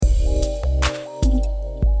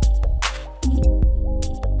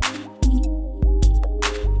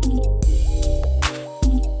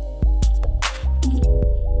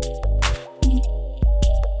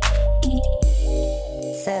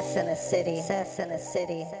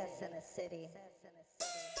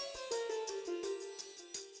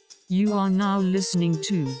You are now listening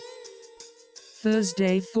to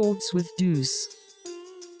Thursday Thoughts with Deuce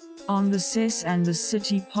on the Cess and the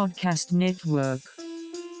City Podcast Network.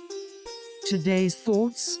 Today's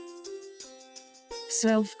thoughts: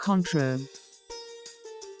 self-control.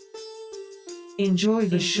 Enjoy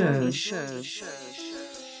the show.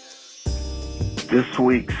 This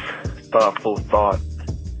week's thoughtful thought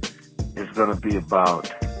is going to be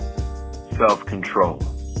about self-control.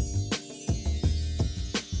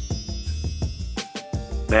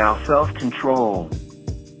 Now, self-control,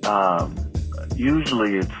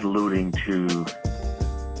 usually it's alluding to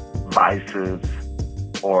vices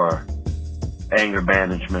or anger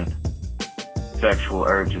management, sexual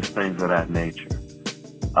urges, things of that nature.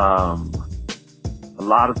 A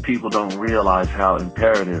lot of people don't realize how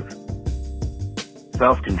imperative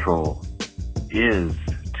self-control is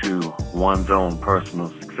to one's own personal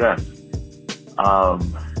success.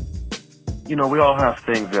 We all have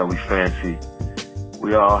things that we fancy.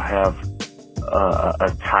 We all have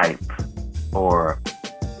a type or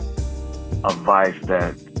a vice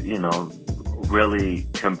that, really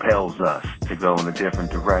compels us to go in a different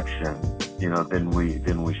direction, than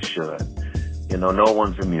we should. No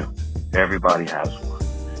one's immune. Everybody has one.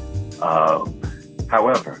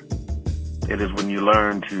 However, it is when you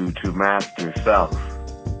learn to master self,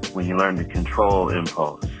 when you learn to control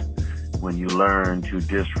impulse, when you learn to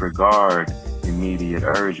disregard immediate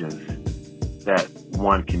urges, that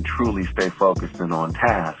one can truly stay focused and on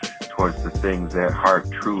task towards the things that heart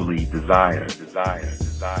truly desires.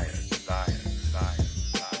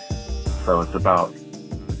 So it's about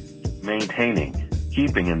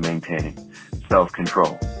keeping and maintaining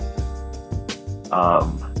self-control.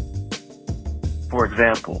 For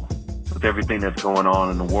example, with everything that's going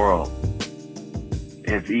on in the world,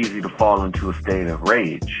 it's easy to fall into a state of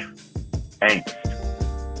rage, angst,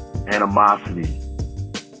 animosity,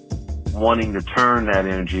 wanting to turn that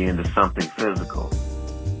energy into something physical.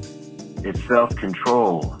 It's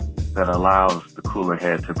self-control that allows the cooler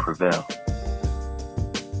head to prevail.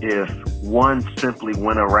 If one simply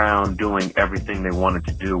went around doing everything they wanted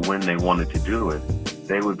to do when they wanted to do it,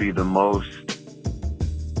 they would be the most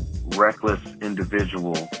reckless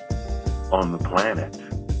individual on the planet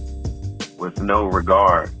with no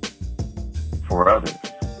regard for others.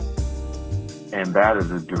 And that is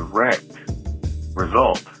a direct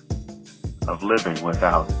result of living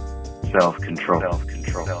without self-control.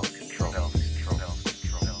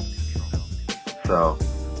 So,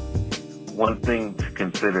 one thing to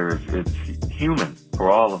consider is it's human for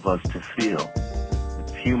all of us to feel.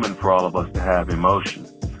 It's human for all of us to have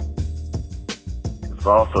emotions. It's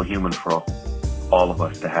also human for all of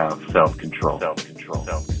us to have self-control.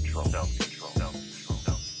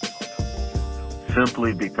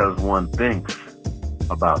 Simply because one thinks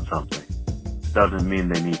about something doesn't mean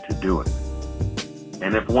they need to do it.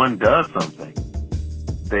 And if one does something,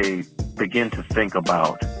 they begin to think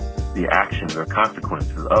about the actions or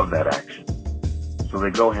consequences of that action. So they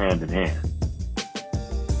go hand in hand.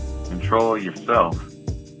 Control yourself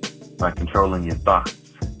by controlling your thoughts.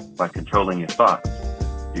 By controlling your thoughts,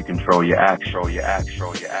 you control your action.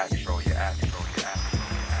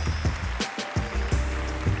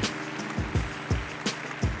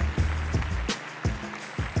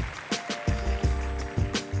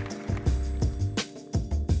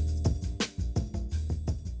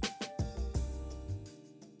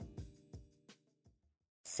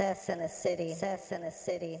 Cess in a city.